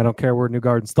qualifying, I don't care where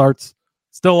Newgarden starts.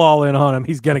 Still all in on him.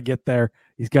 He's going to get there.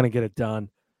 He's going to get it done.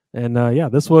 And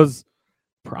this was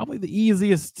probably the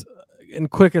easiest and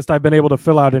quickest I've been able to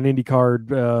fill out an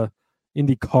IndyCar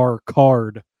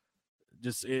card.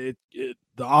 Just the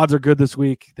odds are good this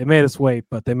week. They made us wait,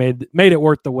 but they made it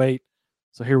worth the wait.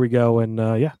 So here we go. And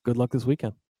good luck this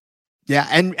weekend. Yeah,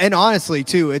 and honestly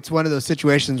too, it's one of those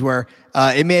situations where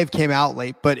it may have came out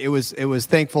late, but it was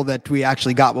thankful that we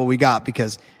actually got what we got,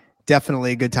 because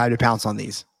definitely a good time to pounce on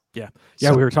these. Yeah.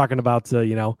 We were talking about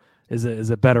is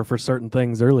it better for certain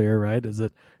things earlier, right? Do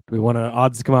we want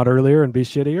odds to come out earlier and be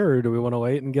shittier, or do we want to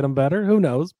wait and get them better? Who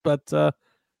knows? But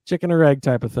chicken or egg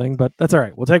type of thing. But that's all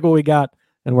right. We'll take what we got,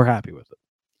 and we're happy with it.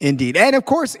 Indeed. And of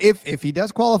course, if he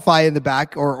does qualify in the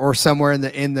back or somewhere in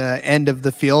the end of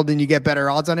the field and you get better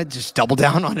odds on it, just double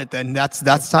down on it. Then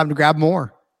that's time to grab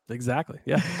more. Exactly.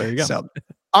 Yeah. There you go. So,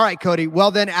 all right, Cody. Well,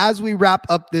 then as we wrap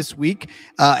up this week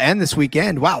and this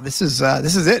weekend, wow, this is it.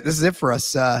 This is it for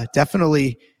us.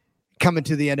 Definitely coming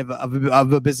to the end of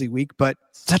a busy week, but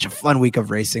such a fun week of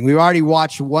racing. We've already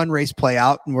watched one race play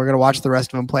out, and we're going to watch the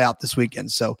rest of them play out this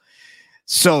weekend. So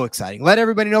exciting. Let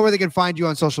everybody know where they can find you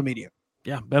on social media.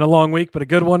 Yeah, been a long week, but a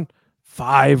good one.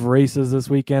 5 races this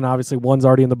weekend. Obviously, one's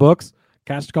already in the books.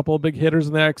 Catched a couple of big hitters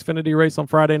in the Xfinity race on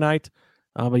Friday night.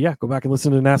 But go back and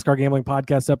listen to the NASCAR Gambling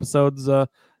Podcast episodes to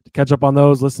catch up on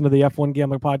those. Listen to the F1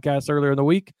 Gambling Podcast earlier in the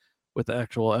week with the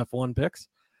actual F1 picks.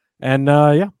 And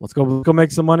let's go make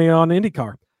some money on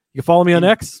IndyCar. You can follow me on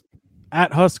X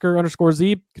at Husker_Z.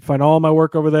 You can find all my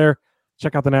work over there.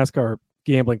 Check out the NASCAR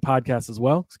Gambling Podcast as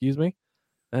well. Excuse me.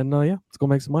 And let's go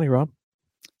make some money, Rob.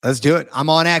 Let's do it. I'm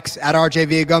on X at RJ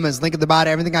Villagomez. Link at the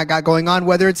bottom. Everything I got going on,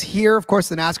 whether it's here, of course,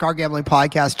 the NASCAR Gambling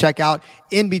Podcast. Check out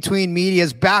In Between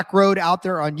Media's Back Road out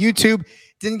there on YouTube.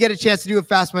 Didn't get a chance to do a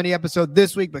Fast Money episode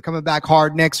this week, but coming back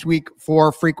hard next week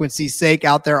for frequency's sake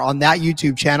out there on that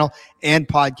YouTube channel and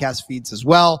podcast feeds as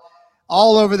well.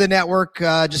 All over the network.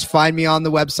 Just find me on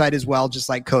the website as well, just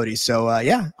like Cody. So,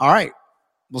 All right.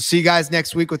 We'll see you guys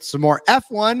next week with some more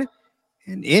F1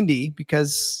 and Indy,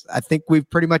 because I think we've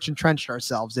pretty much entrenched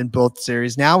ourselves in both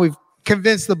series. Now we've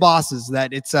convinced the bosses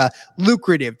that it's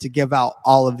lucrative to give out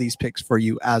all of these picks for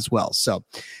you as well. So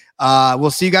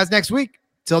we'll see you guys next week.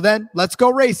 Till then, let's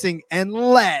go racing and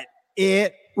let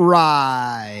it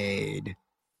ride.